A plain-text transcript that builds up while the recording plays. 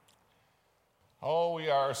Oh, we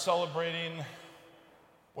are celebrating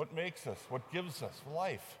what makes us, what gives us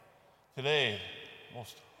life. Today,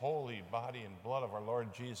 most holy body and blood of our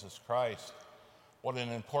Lord Jesus Christ. What an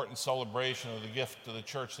important celebration of the gift to the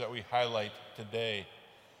church that we highlight today.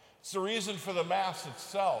 It's the reason for the Mass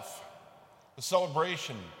itself, the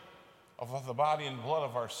celebration of the body and blood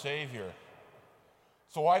of our Savior.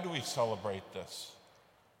 So why do we celebrate this?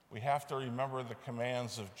 We have to remember the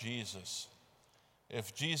commands of Jesus.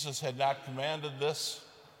 If Jesus had not commanded this,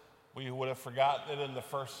 we would have forgotten it in the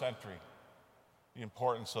first century, the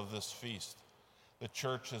importance of this feast. The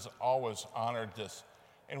church has always honored this,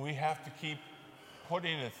 and we have to keep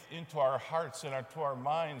putting it into our hearts and into our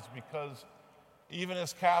minds, because even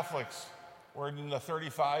as Catholics, we're in the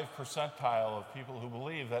 35 percentile of people who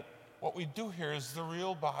believe that what we do here is the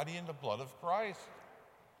real body and the blood of Christ.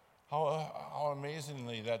 How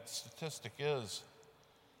amazingly that statistic is.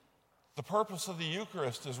 The purpose of the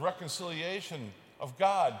Eucharist is reconciliation of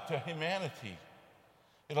God to humanity.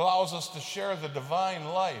 It allows us to share the divine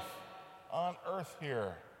life on earth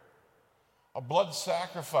here. A blood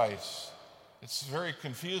sacrifice. It's very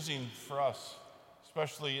confusing for us,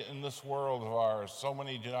 especially in this world of ours. So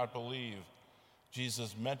many do not believe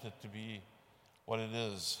Jesus meant it to be what it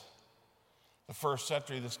is. The first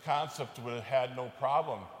century, this concept would have had no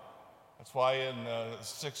problem. That's why in the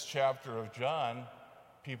 6th chapter of John,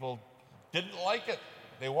 people didn't like it.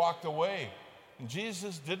 They walked away. And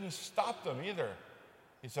Jesus didn't stop them either.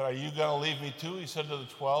 He said, "Are you going to leave me too?" He said to the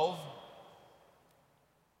 12,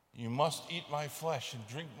 "You must eat my flesh and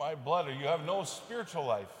drink my blood, or you have no spiritual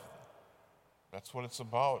life." That's what it's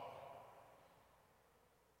about.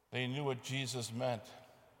 They knew what Jesus meant.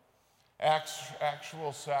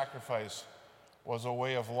 Actual sacrifice was a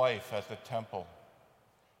way of life at the temple.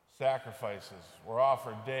 Sacrifices were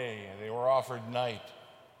offered day, and they were offered night.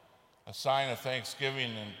 A sign of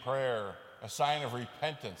thanksgiving and prayer, a sign of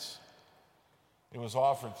repentance. It was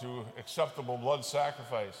offered through acceptable blood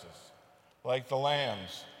sacrifices, like the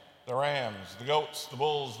lambs, the rams, the goats, the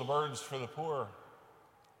bulls, the birds for the poor.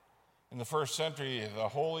 In the first century, the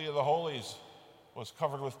Holy of the Holies was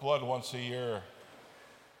covered with blood once a year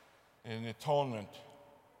in atonement.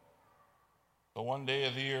 The one day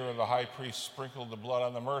of the year, the high priest sprinkled the blood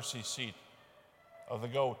on the mercy seat of the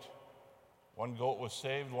goat. One goat was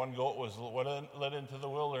saved, one goat was led into the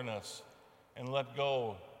wilderness and let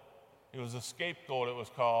go. It was a scapegoat, it was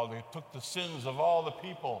called. It took the sins of all the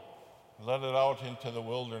people, led it out into the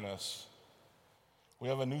wilderness. We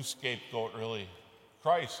have a new scapegoat, really,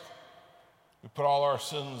 Christ. We put all our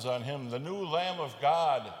sins on him, the new Lamb of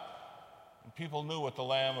God. And people knew what the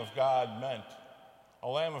Lamb of God meant. A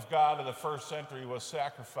Lamb of God in the first century was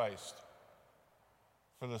sacrificed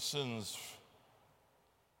for the sins.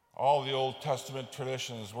 All the Old Testament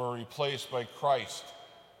traditions were replaced by Christ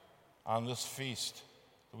on this feast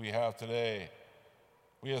that we have today.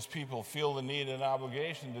 We as people feel the need and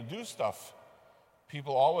obligation to do stuff.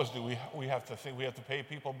 People always do. We have to think we have to pay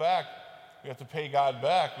people back. We have to pay God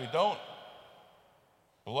back. We don't.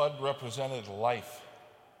 Blood represented life.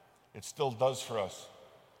 It still does for us.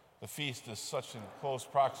 The feast is such in close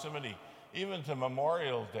proximity, even to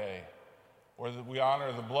Memorial Day, where we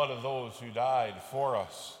honor the blood of those who died for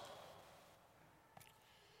us.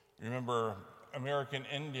 Remember American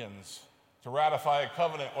Indians, to ratify a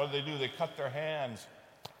covenant, what do? They cut their hands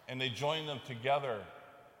and they join them together.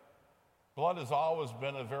 Blood has always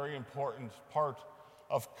been a very important part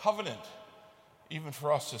of covenant, even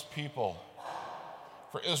for us as people.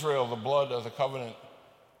 For Israel, the blood of the covenant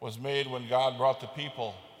was made when God brought the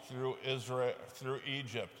people through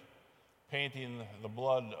Egypt, painting the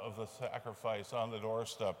blood of the sacrifice on the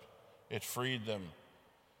doorstep. It freed them.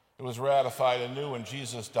 It was ratified anew when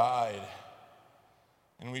Jesus died,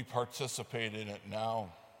 and we participate in it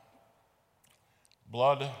now.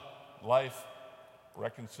 Blood, life,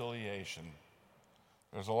 reconciliation.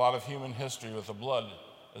 There's a lot of human history with the blood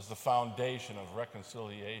as the foundation of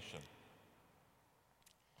reconciliation.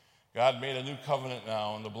 God made a new covenant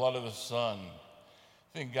now in the blood of his Son.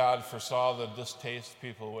 I think God foresaw the distaste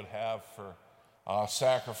people would have for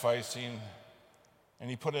sacrificing, and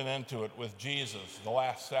he put an end to it with Jesus, the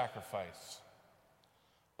last sacrifice.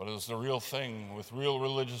 But it was the real thing with real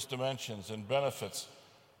religious dimensions and benefits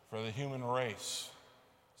for the human race.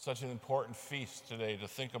 Such an important feast today to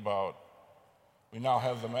think about. We now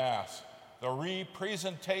have the Mass, the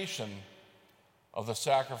representation of the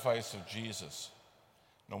sacrifice of Jesus.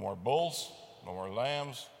 No more bulls, no more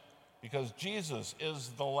lambs, because Jesus is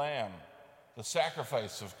the Lamb, the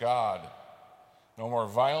sacrifice of God. No more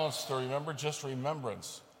violence to remember, just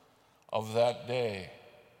remembrance of that day.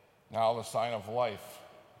 Now the sign of life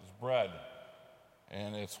is bread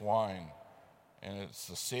and it's wine. and it's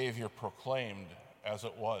the Savior proclaimed as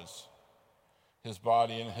it was, his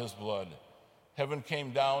body and his blood. Heaven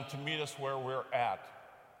came down to meet us where we're at.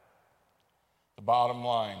 The bottom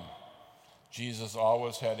line, Jesus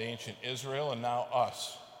always had ancient Israel and now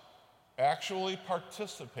us, actually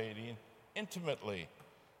participating intimately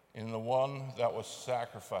in the one that was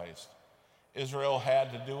sacrificed. Israel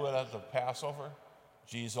had to do it at the Passover.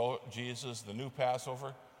 Jesus, the new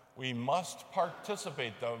Passover. We must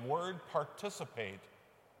participate. The word participate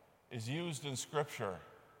is used in Scripture.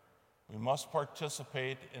 We must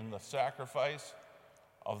participate in the sacrifice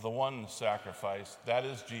of the one sacrifice, that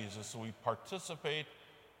is Jesus. We participate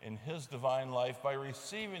in his divine life by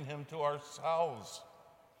receiving him to ourselves.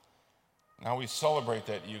 Now we celebrate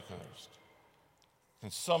that Eucharist,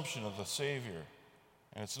 consumption of the Savior.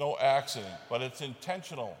 And it's no accident, but it's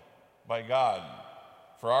intentional by God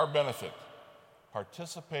for our benefit.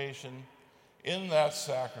 Participation in that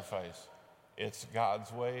sacrifice. It's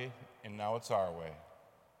God's way, and now it's our way.